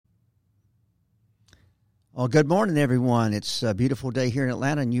Well, good morning, everyone. It's a beautiful day here in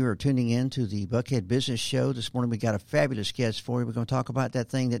Atlanta, and you are tuning in to the Buckhead Business Show. This morning we got a fabulous guest for you. We're going to talk about that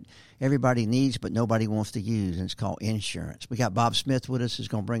thing that everybody needs but nobody wants to use, and it's called insurance. We got Bob Smith with us, who's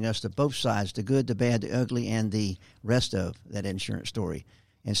going to bring us to both sides, the good, the bad, the ugly, and the rest of that insurance story.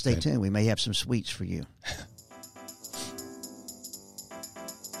 And stay tuned. We may have some sweets for you.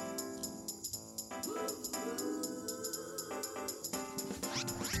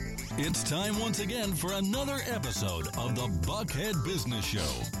 It's time once again for another episode of the Buckhead Business Show.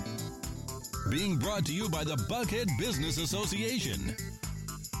 Being brought to you by the Buckhead Business Association.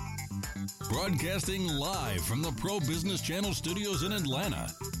 Broadcasting live from the Pro Business Channel studios in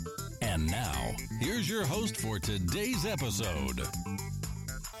Atlanta. And now, here's your host for today's episode.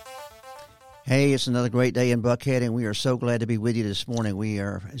 Hey, it's another great day in Buckhead, and we are so glad to be with you this morning. We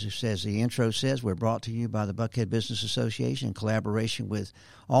are, as it says, the intro says, we're brought to you by the Buckhead Business Association in collaboration with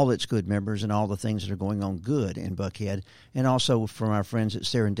all its good members and all the things that are going on good in Buckhead, and also from our friends at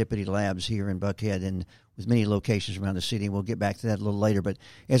Serendipity Labs here in Buckhead and with many locations around the city. We'll get back to that a little later. But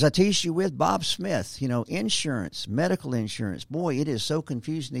as I teased you with, Bob Smith, insurance, medical insurance, boy, it is so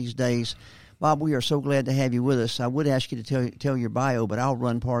confusing these days. Bob, we are so glad to have you with us. I would ask you to tell your bio, but I'll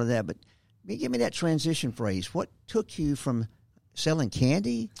run part of that. But give me that transition phrase. What took you from selling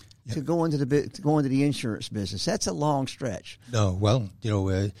candy to go into the insurance business? That's a long stretch. No, well,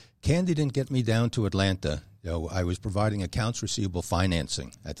 candy didn't get me down to Atlanta. I was providing accounts receivable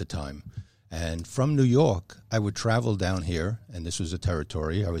financing at the time. And from New York, I would travel down here, and this was a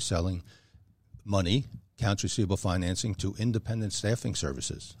territory. I was selling money, accounts receivable financing, to independent staffing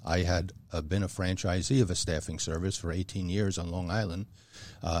services. I had been a franchisee of a staffing service for 18 years on Long Island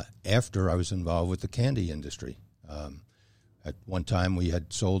after I was involved with the candy industry. At one time, we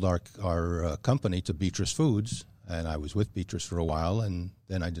had sold our company to Beatrice Foods, and I was with Beatrice for a while, and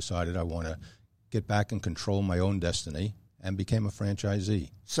then I decided I want to get back and control my own destiny and became a franchisee.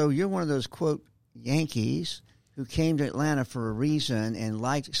 So you're one of those, quote, Yankees who came to Atlanta for a reason and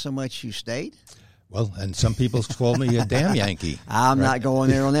liked it so much you stayed? Well, and some people call me a damn Yankee. I'm not going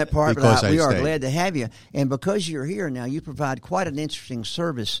there on that part, but we are stayed. Glad to have you. And because you're here now, you provide quite an interesting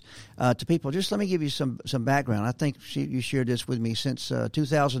service to people. Just let me give you some background. I think you shared this with me since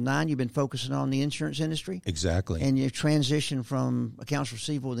 2009. You've been focusing on the insurance industry. Exactly. And you transitioned from accounts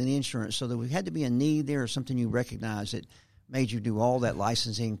receivable to insurance, so there had to be a need there or something you recognized that made you do all that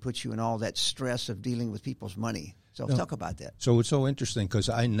licensing, put you in all that stress of dealing with people's money. So talk about that. So it's so interesting because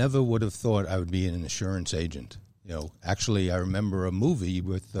I never would have thought I would be an insurance agent. Actually, I remember a movie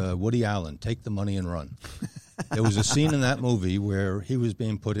with Woody Allen, Take the Money and Run. There was a scene in that movie where he was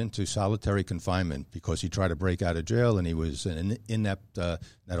being put into solitary confinement because he tried to break out of jail, and he was an inept, not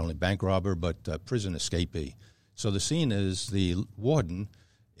only bank robber, but prison escapee. So the scene is the warden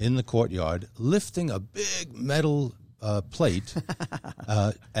in the courtyard lifting a big metal plate,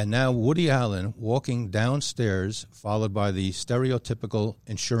 and now Woody Allen walking downstairs, followed by the stereotypical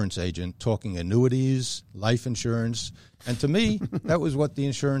insurance agent talking annuities, life insurance. And to me, that was what the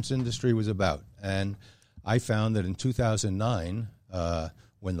insurance industry was about. And I found that in 2009,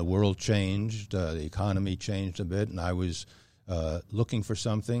 when the world changed, the economy changed a bit, and I was looking for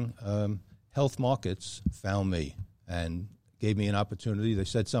something, Health Markets found me and gave me an opportunity. They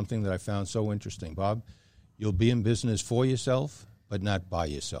said something that I found so interesting. Bob, you'll be in business for yourself, but not by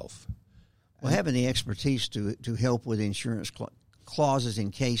yourself. Well, having the expertise to help with insurance clauses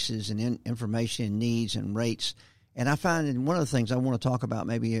and cases and information and needs and rates. And I find that one of the things I want to talk about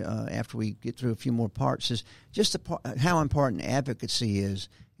maybe after we get through a few more parts is just how important advocacy is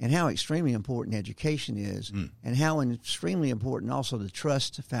and how extremely important education is and how extremely important also the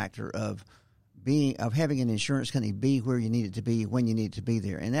trust factor of having an insurance company be where you need it to be when you need it to be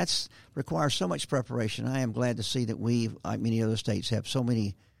there. And that's requires so much preparation. I am glad to see that we, like many other states, have so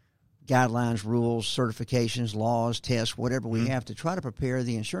many guidelines, rules, certifications, laws, tests, whatever we have to try to prepare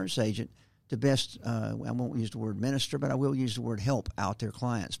the insurance agent to best, I won't use the word minister, but I will use the word help out their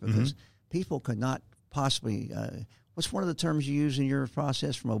clients because people could not possibly, what's one of the terms you use in your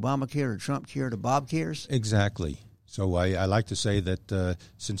process from Obamacare to Trump Care to Bob Cares? Exactly. So I like to say that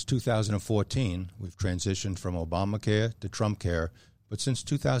since 2014, we've transitioned from Obamacare to Trump Care. But since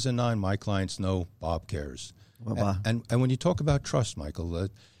 2009, my clients know Bob Cares. Well, and when you talk about trust, Michael,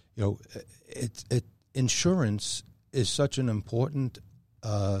 insurance is such an important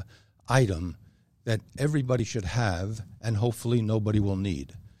item that everybody should have, and hopefully nobody will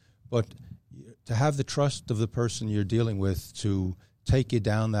need. But to have the trust of the person you're dealing with to take you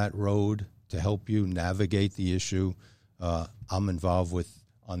down that road, to help you navigate the issue, I'm involved with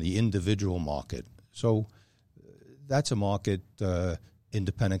on the individual market. So that's a market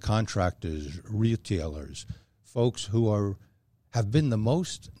independent contractors, retailers, folks who have been the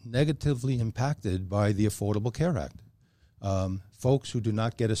most negatively impacted by the Affordable Care Act. Folks who do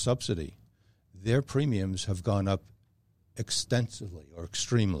not get a subsidy, their premiums have gone up extensively or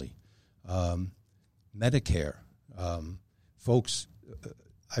extremely. Medicare, folks,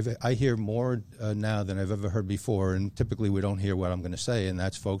 I hear more now than I've ever heard before, and typically we don't hear what I'm going to say, and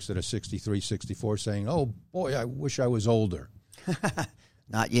that's folks that are 63, 64 saying, oh, boy, I wish I was older.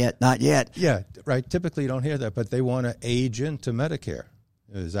 Not yet. Yeah, right. Typically you don't hear that, but they want to age into Medicare.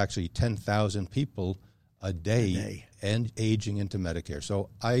 There's actually 10,000 people a day and aging into Medicare. So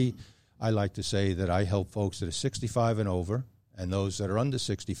I like to say that I help folks that are 65 and over and those that are under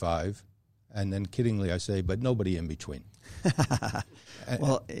 65, and then kiddingly I say, but nobody in between.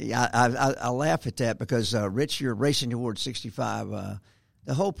 Well, yeah, I laugh at that because, Rich, you're racing towards 65.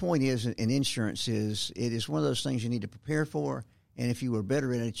 The whole point is in insurance is it is one of those things you need to prepare for, and if you were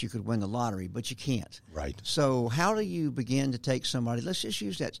better at it, you could win the lottery, but you can't. Right. So how do you begin to take somebody, let's just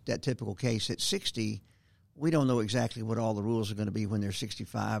use that typical case, at 60, we don't know exactly what all the rules are going to be when they're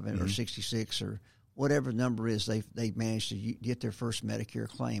 65 or 66 or whatever number is they've managed to get their first Medicare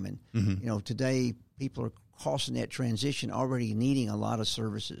claim. And, today people are crossing that transition already needing a lot of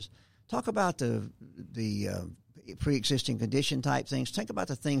services. Talk about the pre-existing condition type things. Think about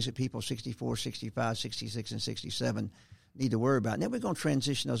the things that people 64, 65, 66, and 67 need to worry about. And then we're going to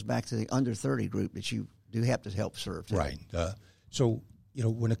transition those back to the under 30 group that you do have to help serve. Too. Right. So,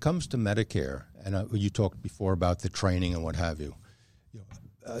 when it comes to Medicare, and you talked before about the training and what have you,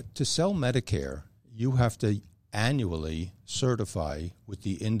 to sell Medicare, you have to annually certify with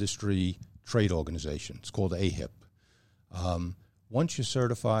the industry trade organization. It's called AHIP. Once you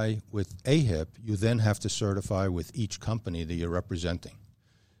certify with AHIP, you then have to certify with each company that you're representing.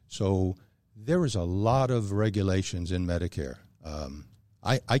 So there is a lot of regulations in Medicare.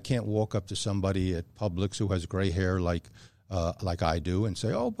 I can't walk up to somebody at Publix who has gray hair like I do and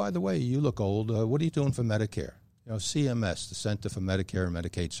say, oh, by the way, you look old. What are you doing for Medicare? CMS, the Center for Medicare and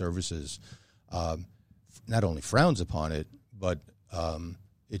Medicaid Services, not only frowns upon it, but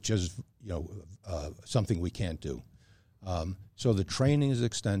it just, something we can't do. So the training is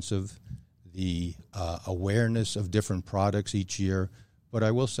extensive, the awareness of different products each year. But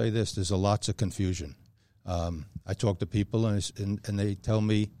I will say this, there's lots of confusion. I talk to people and they tell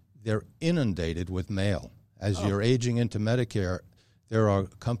me they're inundated with mail. As you're aging into Medicare, there are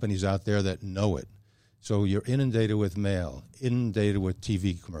companies out there that know it. So you're inundated with mail, inundated with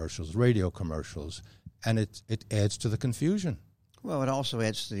TV commercials, radio commercials, and it adds to the confusion. Well, it also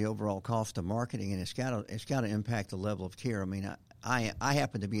adds to the overall cost of marketing, and it's got to impact the level of care. I mean, I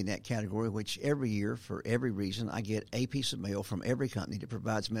happen to be in that category, which every year, for every reason, I get a piece of mail from every company that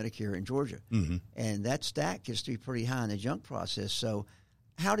provides Medicare in Georgia. Mm-hmm. And that stack gets to be pretty high in the junk process. So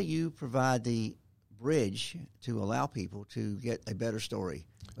how do you provide the bridge to allow people to get a better story?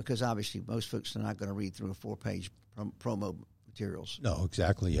 Because obviously most folks are not going to read through a 4-page promo materials. No,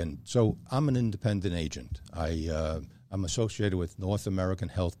 exactly. And so I'm an independent agent. I'm associated with North American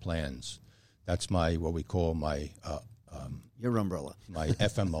Health Plans. That's what we call my your umbrella, my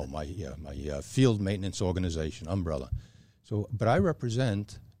FMO, my field maintenance organization umbrella. So, but I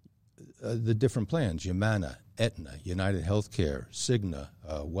represent the different plans: Humana, Aetna, United Healthcare, Cigna,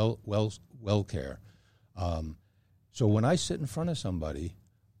 WellCare. So when I sit in front of somebody,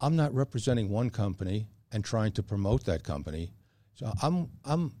 I'm not representing one company and trying to promote that company. So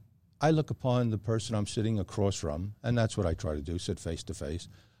I look upon the person I'm sitting across from, and that's what I try to do, sit face to face.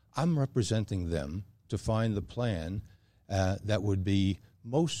 I'm representing them to find the plan that would be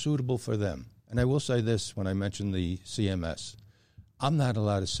most suitable for them. And I will say this when I mention the CMS. I'm not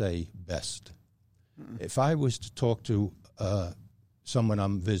allowed to say best. If I was to talk to someone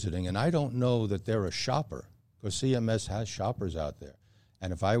I'm visiting, and I don't know that they're a shopper, because CMS has shoppers out there,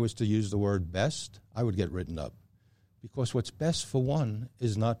 and if I was to use the word best, I would get written up. Because what's best for one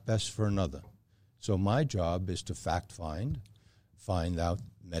is not best for another. So my job is to find out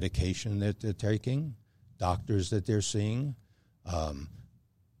medication that they're taking, doctors that they're seeing.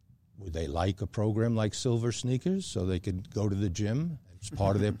 Would they like a program like Silver Sneakers so they could go to the gym? It's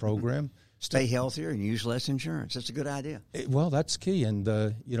part of their program. Stay healthier and use less insurance. That's a good idea. Well, that's key. And,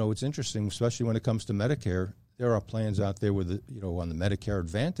 it's interesting, especially when it comes to Medicare. There are plans out there with, on the Medicare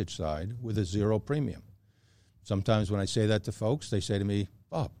Advantage side with a zero premium. Sometimes when I say that to folks, they say to me,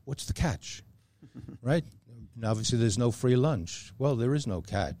 Bob, what's the catch? Right? And obviously there's no free lunch. Well, there is no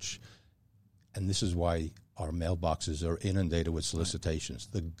catch. And this is why our mailboxes are inundated with solicitations.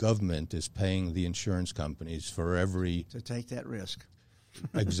 Right. The government is paying the insurance companies for every... to take that risk.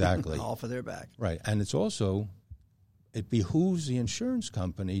 Exactly. All for their back. Right. And it's also it behooves the insurance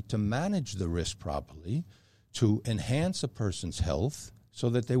company to manage the risk properly, to enhance a person's health so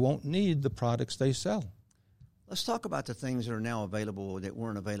that they won't need the products they sell. Let's talk about the things that are now available that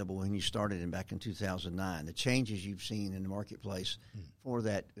weren't available when you started back in 2009, the changes you've seen in the marketplace for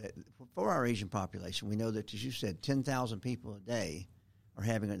our Asian population. We know that, as you said, 10,000 people a day are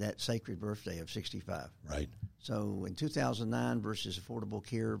having that sacred birthday of 65. Right. So in 2009 versus Affordable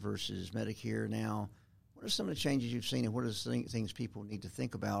Care versus Medicare now, what are some of the changes you've seen and what are the things people need to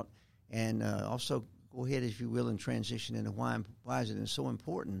think about? And also go ahead, if you will, and transition into why is it so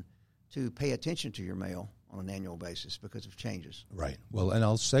important to pay attention to your mail on an annual basis because of changes. Right. Well, and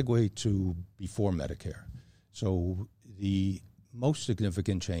I'll segue to before Medicare. So the most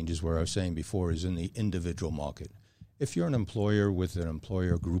significant changes, where I was saying before, is in the individual market. If you're an employer with an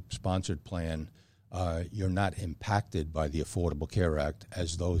employer group-sponsored plan, you're not impacted by the Affordable Care Act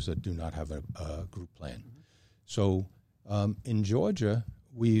as those that do not have a group plan. Mm-hmm. So in Georgia,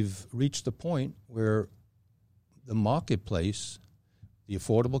 we've reached the point where the marketplace, the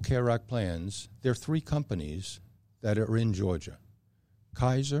Affordable Care Act plans, there are 3 companies that are in Georgia: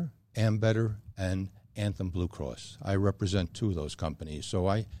 Kaiser, Ambetter, and Anthem Blue Cross. I represent 2 of those companies, so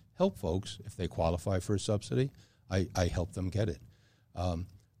I help folks, if they qualify for a subsidy, I help them get it.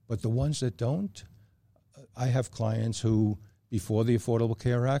 But the ones that don't, I have clients who, before the Affordable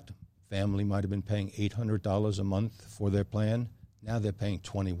Care Act, family might have been paying $800 a month for their plan. Now they're paying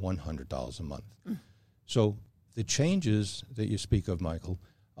 $2,100 a month. Mm. So the changes that you speak of, Michael,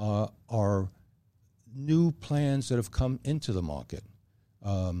 are new plans that have come into the market,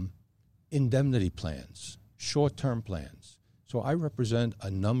 indemnity plans, short-term plans. So I represent a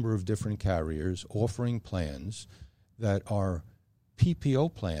number of different carriers offering plans that are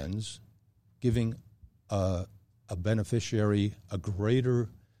PPO plans, giving a beneficiary a greater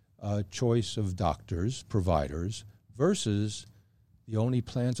choice of doctors, providers, versus the only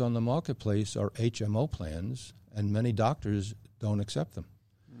plans on the marketplace are HMO plans, and many doctors don't accept them.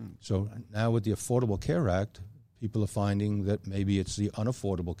 So now with the Affordable Care Act, people are finding that maybe it's the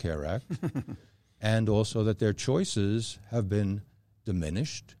Unaffordable Care Act, and also that their choices have been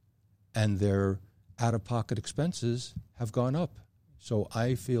diminished and their out-of-pocket expenses have gone up. So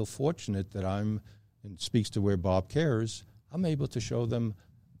I feel fortunate that and it speaks to where Bob cares, I'm able to show them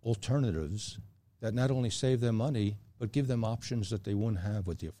alternatives that not only save them money, but give them options that they wouldn't have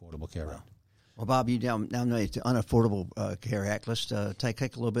with the Affordable Care Act. Well, Bob, you now know it's the Unaffordable Care Act. Let's take a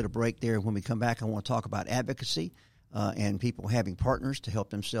little bit of break there. When we come back, I want to talk about advocacy and people having partners to help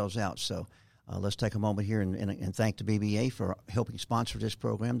themselves out. So let's take a moment here and thank the BBA for helping sponsor this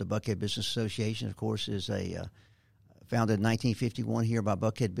program. The Buckhead Business Association, of course, is founded in 1951 here by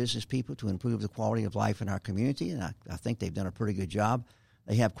Buckhead business people to improve the quality of life in our community, and I think they've done a pretty good job.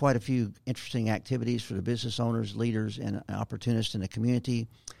 They have quite a few interesting activities for the business owners, leaders, and opportunists in the community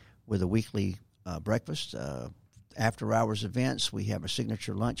with a weekly breakfast, after-hours events. We have a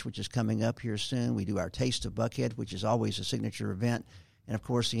signature lunch, which is coming up here soon. We do our Taste of Buckhead, which is always a signature event. And, of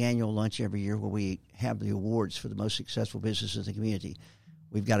course, the annual lunch every year where we have the awards for the most successful businesses in the community.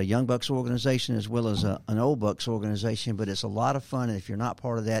 We've got a Young Bucks organization as well as an Old Bucks organization, but it's a lot of fun. And if you're not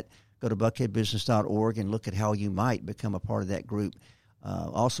part of that, go to buckheadbusiness.org and look at how you might become a part of that group.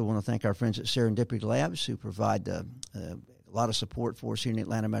 Also want to thank our friends at Serendipity Labs who provide a lot of support for us here in the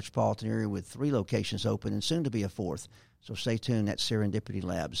Atlanta metropolitan area with 3 locations open and soon to be a 4th. So stay tuned. That's Serendipity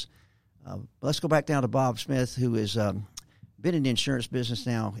Labs. Let's go back down to Bob Smith, who has been in the insurance business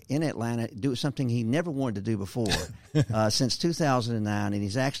now in Atlanta, doing something he never wanted to do before since 2009, and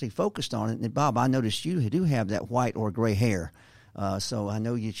he's actually focused on it. And, Bob, I noticed you do have that white or gray hair. So I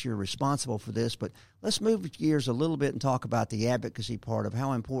know that you're responsible for this, but let's move gears a little bit and talk about the advocacy part of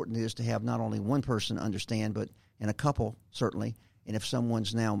how important it is to have not only one person understand, but in a couple, certainly, and if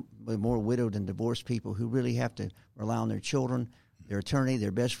someone's now more widowed and divorced people who really have to rely on their children, their attorney,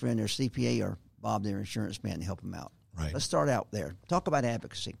 their best friend, their CPA, or Bob, their insurance man, to help them out. Right. Let's start out there. Talk about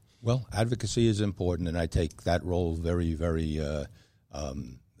advocacy. Well, advocacy is important, and I take that role very, very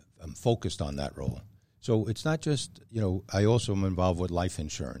I'm focused on that role. So it's not just, I also am involved with life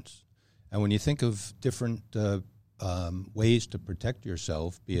insurance. And when you think of different ways to protect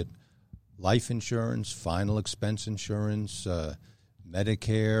yourself, be it life insurance, final expense insurance,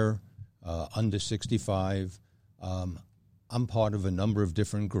 Medicare, under 65, I'm part of a number of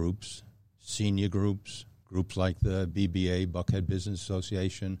different groups, senior groups like the BBA, Buckhead Business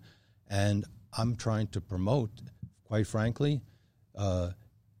Association, and I'm trying to promote, quite frankly,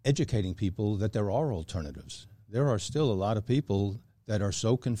 educating people that there are alternatives. There are still a lot of people that are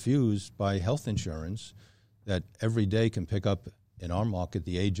so confused by health insurance that every day can pick up, in our market,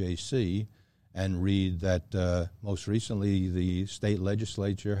 the AJC, and read that most recently the state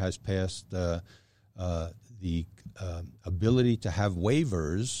legislature has passed the ability to have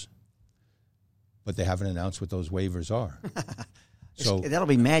waivers, but they haven't announced what those waivers are. So that'll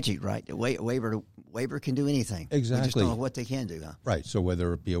be magic, right? A waiver can do anything. Exactly. We just don't know what they can do, huh? Right. So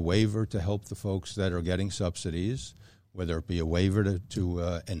whether it be a waiver to help the folks that are getting subsidies, whether it be a waiver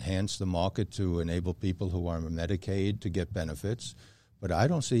to enhance the market to enable people who are on Medicaid to get benefits. But I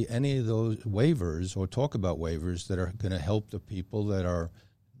don't see any of those waivers or talk about waivers that are going to help the people that are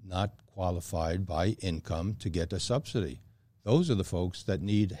not qualified by income to get a subsidy. Those are the folks that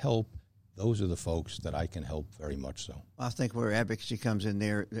need help. Those are the folks that I can help very much so. I think where advocacy comes in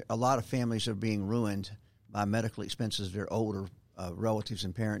there, a lot of families are being ruined by medical expenses of their older relatives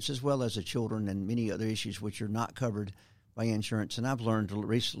and parents, as well as the children and many other issues which are not covered by insurance. And I've learned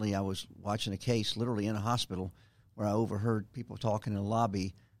recently, I was watching a case literally in a hospital where I overheard people talking in the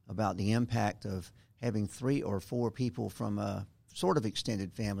lobby about the impact of having 3 or 4 people from a sort of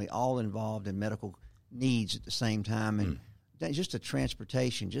extended family all involved in medical needs at the same time. And just the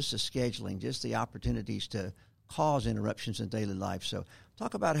transportation, just the scheduling, just the opportunities to cause interruptions in daily life. So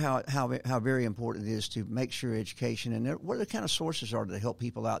talk about how very important it is to make sure education and what the kind of sources are to help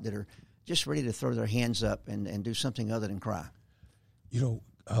people out that are just ready to throw their hands up and do something other than cry.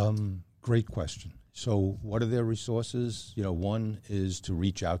 Great question. So what are their resources? One is to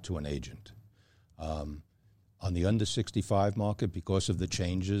reach out to an agent. On the under 65 market, because of the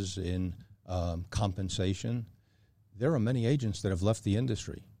changes in compensation, there are many agents that have left the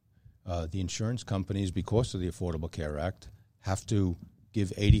industry. The insurance companies, because of the Affordable Care Act, have to give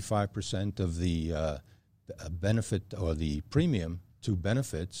 85% of the benefit or the premium to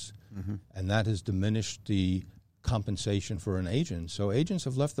benefits, and that has diminished the compensation for an agent. So agents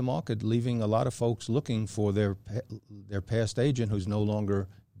have left the market, leaving a lot of folks looking for their past agent who's no longer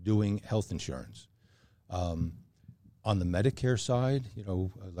doing health insurance. On the Medicare side,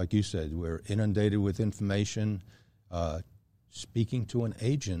 like you said, we're inundated with information. Speaking to an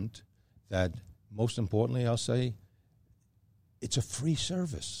agent that, most importantly, I'll say, it's a free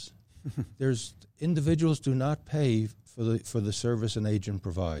service. Individuals do not pay for the service an agent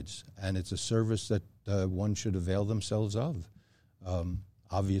provides, and it's a service that one should avail themselves of.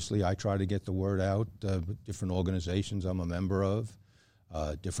 Obviously, I try to get the word out, different organizations I'm a member of,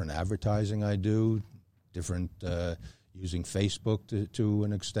 different advertising I do, different using Facebook to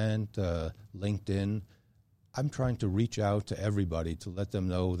an extent, LinkedIn. I'm trying to reach out to everybody to let them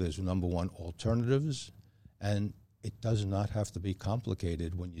know there's, number one, alternatives, and it does not have to be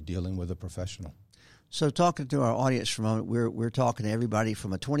complicated when you're dealing with a professional. So talking to our audience for a moment, we're talking to everybody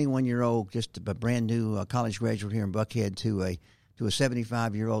from a 21-year-old, just a brand new college graduate here in Buckhead, to a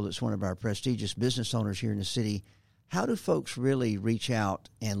 75-year-old that's one of our prestigious business owners here in the city. How do folks really reach out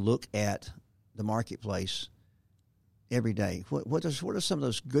and look at the marketplace every day? What are some of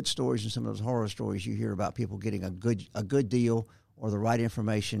those good stories and some of those horror stories you hear about people getting a good deal or the right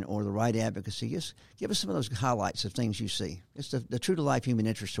information or the right advocacy? Just give us some of those highlights of things you see. It's the true-to-life human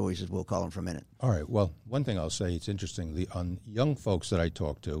interest stories, as we'll call them for a minute. All right. Well, one thing I'll say, it's interesting, on young folks that I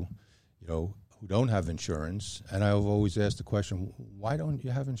talk to, who don't have insurance, and I've always asked the question, why don't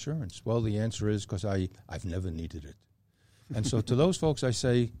you have insurance? Well, the answer is because I've never needed it. And so to those folks, I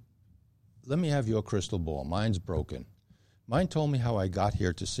say, let me have your crystal ball. Mine's broken. Mine told me how I got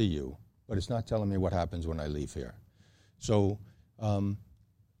here to see you, but it's not telling me what happens when I leave here. So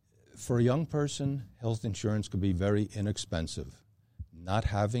for a young person, health insurance could be very inexpensive. Not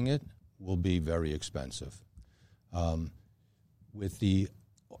having it will be very expensive. With the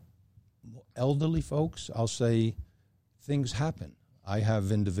elderly folks, I'll say things happen. I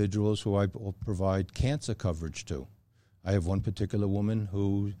have individuals who I provide cancer coverage to. I have one particular woman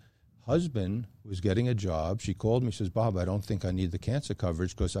whose husband was getting a job. She called me, says, Bob, I don't think I need the cancer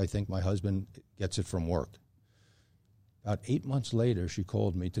coverage because I think my husband gets it from work. About 8 months later, she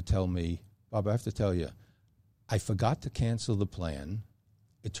called me to tell me, Bob, I have to tell you, I forgot to cancel the plan.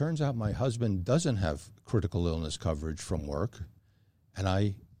 It turns out my husband doesn't have critical illness coverage from work, and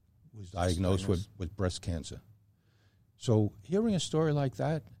I was diagnosed with breast cancer. So hearing a story like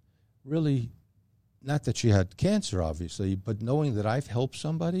that, really, not that she had cancer, obviously, but knowing that I've helped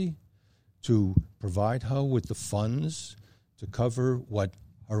somebody to provide her with the funds to cover what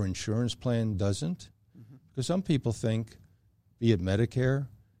her insurance plan doesn't. Because some people think, be it Medicare,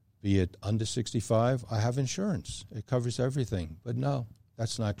 be it under 65, I have insurance. It covers everything. But no,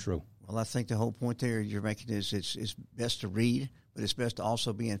 that's not true. Well, I think the whole point there you're making is it's best to read, but it's best to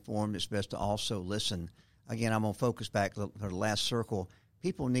also be informed. It's best to also listen. Again, I'm going to focus back to the last circle.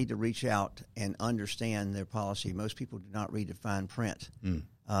 People need to reach out and understand their policy. Most people do not read the fine print.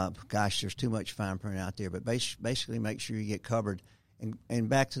 Gosh, there's too much fine print out there. But basically make sure you get covered. And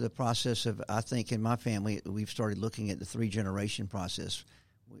back to the process of, I think in my family, we've started looking at the 3-generation process.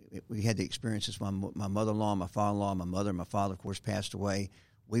 We had the experiences. My mother-in-law, my father-in-law, my mother, and my father, of course, passed away.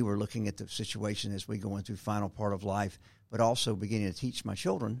 We were looking at the situation as we go into final part of life, but also beginning to teach my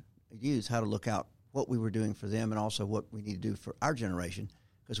children, youth, how to look out what we were doing for them and also what we need to do for our generation,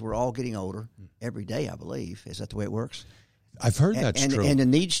 because we're all getting older every day, I believe. Is that the way it works? I've heard that's true. And the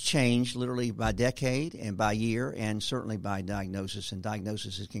needs change literally by decade and by year and certainly by diagnosis. And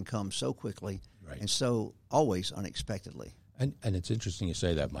diagnoses can come so quickly and so always unexpectedly. And it's interesting you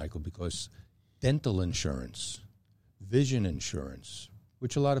say that, Michael, because dental insurance, vision insurance,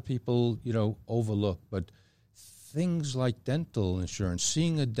 which a lot of people, overlook, but things like dental insurance,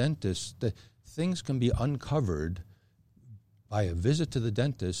 seeing a dentist, things can be uncovered by a visit to the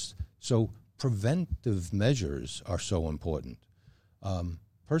dentist. So preventive measures are so important.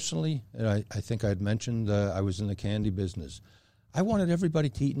 Personally, I think I'd mentioned I was in the candy business. I wanted everybody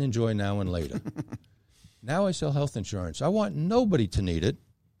to eat and enjoy now and later. Now I sell health insurance. I want nobody to need it,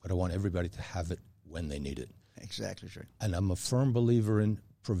 but I want everybody to have it when they need it. Exactly true. And I'm a firm believer in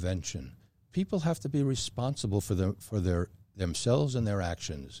prevention. People have to be responsible for their themselves and their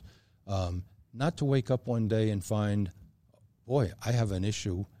actions. Not to wake up one day and find, boy, I have an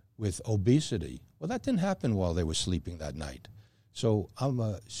issue with obesity. Well, that didn't happen while they were sleeping that night. So I'm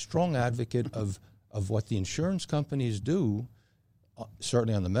a strong advocate of what the insurance companies do,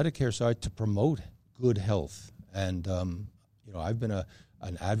 certainly on the Medicare side, to promote good health. And, I've been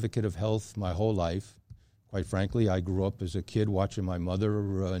an advocate of health my whole life. Quite frankly, I grew up as a kid watching my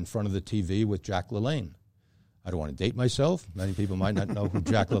mother in front of the TV with Jack LaLanne. I don't want to date myself. Many people might not know who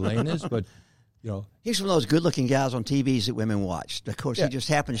Jack LaLanne is, but, he's one of those good-looking guys on TVs that women watch. Of course, he just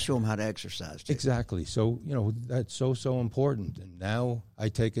happened to show them how to exercise, too. Exactly. So, that's so important. And now I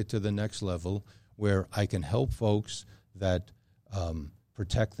take it to the next level where I can help folks that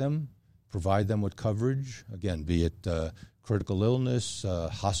protect them, provide them with coverage, again, be it critical illness,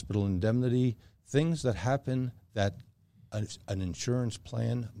 hospital indemnity, things that happen that an insurance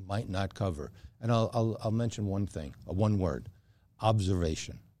plan might not cover. And I'll mention one thing, one word,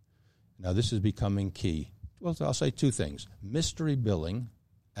 observation. Now, this is becoming key. Well, I'll say two things, mystery billing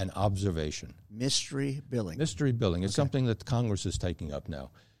and observation. Mystery billing. Mystery billing. It's something that Congress is taking up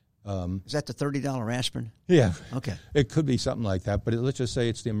now. Is that the $30 aspirin? Yeah. Okay. It could be something like that, but let's just say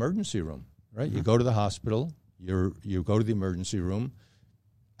it's the emergency room, right? Mm-hmm. You go to the hospital, you go to the emergency room.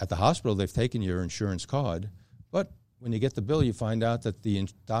 At the hospital, they've taken your insurance card, but when you get the bill, you find out that the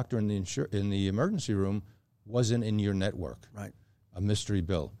doctor in the emergency room wasn't in your network. Right. A mystery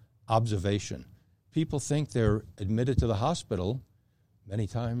bill. Observation. People think they're admitted to the hospital. Many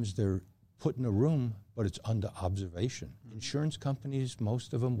times they're put in a room, but it's under observation. Mm-hmm. Insurance companies,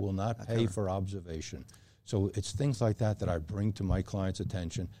 most of them, will not pay for observation. So it's things like that I bring to my clients'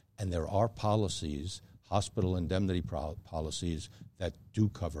 attention, and there are policies, hospital indemnity policies, that do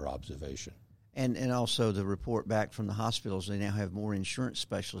cover observation. And also the report back from the hospitals, they now have more insurance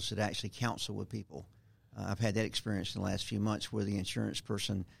specialists that actually counsel with people. I've had that experience in the last few months where the insurance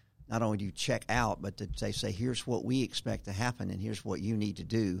person, not only do you check out, but they say, here's what we expect to happen and here's what you need to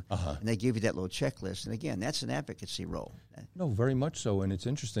do. Uh-huh. And they give you that little checklist. And again, that's an advocacy role. No, very much so. And it's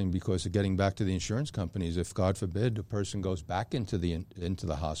interesting because getting back to the insurance companies, if God forbid a person goes back into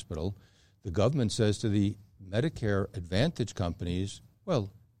the hospital, the government says to the Medicare Advantage companies,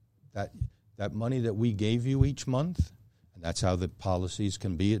 well, that money that we gave you each month, and that's how the policies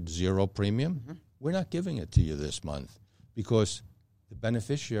can be at zero premium, mm-hmm. we're not giving it to you this month because the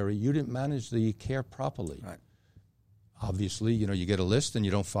beneficiary, you didn't manage the care properly. Right. Obviously, you get a list and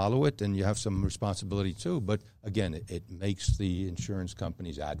you don't follow it, and you have some responsibility too. But again, it makes the insurance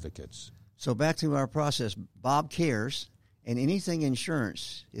companies advocates. So back to our process, Bob cares, and anything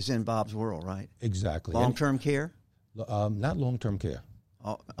insurance is in Bob's world, right? Exactly. Long-term care? Not long-term care.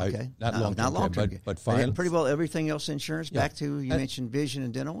 Oh, okay. Not long-term care, but fine. Pretty well everything else insurance. Yeah. Back to, you mentioned vision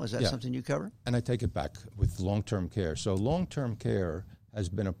and dental. Is that something you cover? And I take it back with long-term care. So long-term care has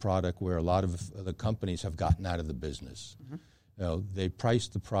been a product where a lot of the companies have gotten out of the business. Mm-hmm. They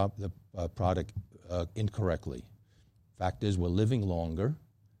priced the product incorrectly. Fact is, we're living longer.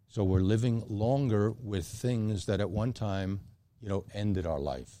 So we're living longer with things that at one time, ended our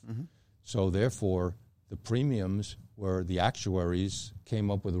life. Mm-hmm. So therefore, the premiums where the actuaries came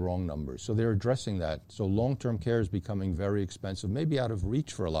up with the wrong numbers. So they're addressing that. So long-term care is becoming very expensive, maybe out of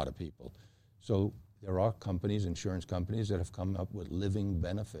reach for a lot of people. So there are companies, insurance companies, that have come up with living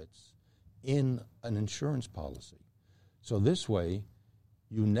benefits in an insurance policy. So this way,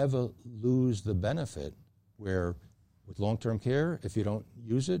 you never lose the benefit where With long-term care, if you don't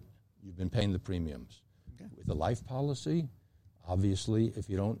use it, you've been paying the premiums. Okay. With a life policy, obviously, if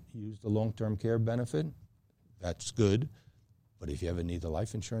you don't use the long-term care benefit, that's good. But if you ever need the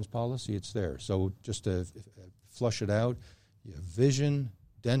life insurance policy, it's there. So just to flush it out, you have vision,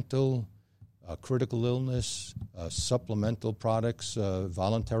 dental, critical illness, supplemental products,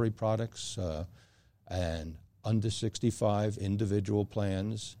 voluntary products, and under 65 individual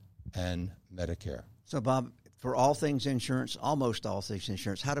plans, and Medicare. So, Bob, for all things insurance, almost all things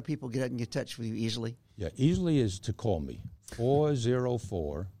insurance, how do people get in touch with you easily? Yeah, easily is to call me,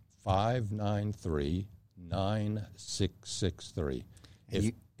 404-593-9663.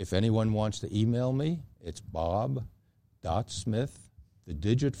 If anyone wants to email me, it's bob.smith, the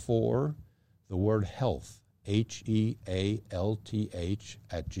digit 4, the word health, HEALTH,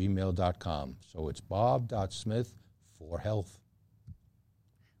 @gmail.com. So it's bob.smith for health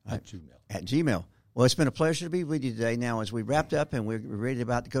at Gmail. At Gmail. Well, it's been a pleasure to be with you today. Now, as we wrapped up and we're ready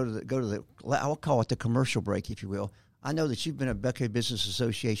about to go to the I'll call it the commercial break, if you will. I know that you've been a Buckhead Business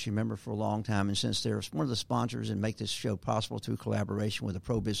Association member for a long time, and since they're one of the sponsors and make this show possible through collaboration with the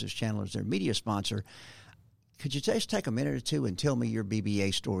Pro Business Channel as their media sponsor, could you just take a minute or two and tell me your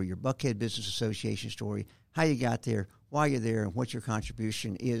BBA story, your Buckhead Business Association story, how you got there, why you're there, and what your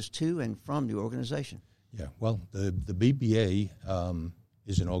contribution is to and from the organization? Yeah, well, the BBA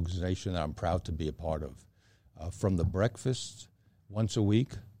is an organization that I'm proud to be a part of. From the breakfast once a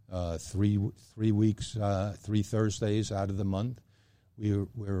week, 3 weeks, 3 Thursdays out of the month, we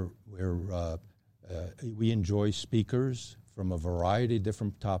enjoy speakers from a variety of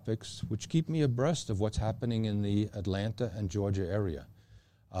different topics, which keep me abreast of what's happening in the Atlanta and Georgia area.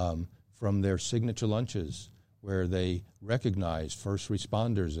 From their signature lunches, where they recognize first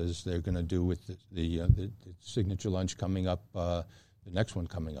responders, as they're going to do with the signature lunch coming up, the next one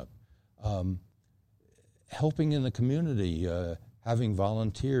coming up. Helping in the community, having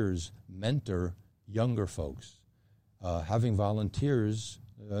volunteers mentor younger folks, having volunteers,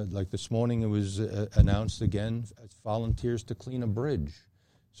 like this morning it was announced again, volunteers to clean a bridge.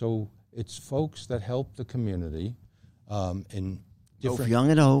 So it's folks that help the community in different, both young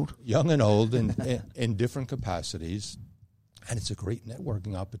and old. Young and old in different capacities. And it's a great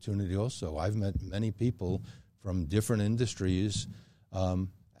networking opportunity also. I've met many people from different industries.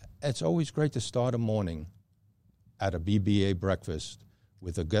 It's always great to start a morning at a BBA breakfast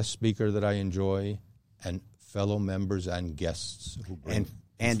with a guest speaker that I enjoy and fellow members and guests who bring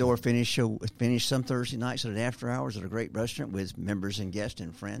or finish some Thursday nights at an after hours at a great restaurant with members and guests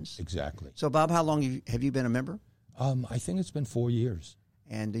and friends. Exactly. So, Bob, how long have you been a member? I think it's been 4 years.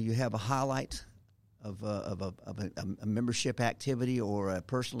 And do you have a highlight of a membership activity or a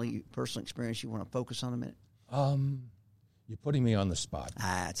personal experience you want to focus on a minute? You're putting me on the spot.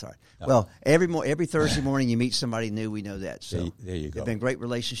 That's all right. No. Well, every Thursday morning you meet somebody new. We know that. So there you go. There have been great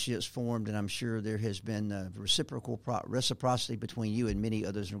relationships formed, and I'm sure there has been reciprocity between you and many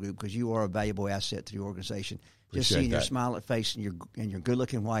others in the group, because you are a valuable asset to the organization. Appreciate Just seeing that. your smiling face and your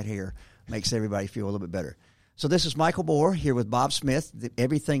good-looking white hair makes everybody feel a little bit better. So this is Michael Moore here with Bob Smith,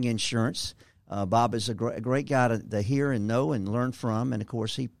 Everything Insurance. Bob is a great guy to hear and know and learn from, and of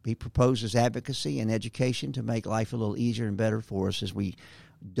course he proposes advocacy and education to make life a little easier and better for us, as we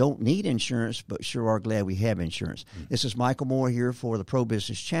don't need insurance but sure are glad we have insurance. Mm-hmm. This is Michael Moore here for the Pro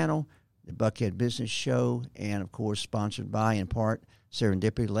Business Channel, the Buckhead Business Show, and of course sponsored by, in part,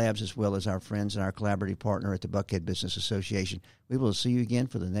 Serendipity Labs, as well as our friends and our collaborative partner at the Buckhead Business Association. We will see you again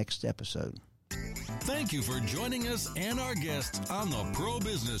for the next episode. Thank you for joining us and our guests on the Pro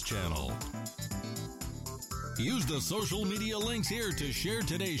Business Channel. Use the social media links here to share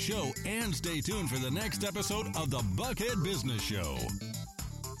today's show and stay tuned for the next episode of the Buckhead Business Show.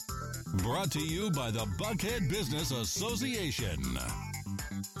 Brought to you by the Buckhead Business Association.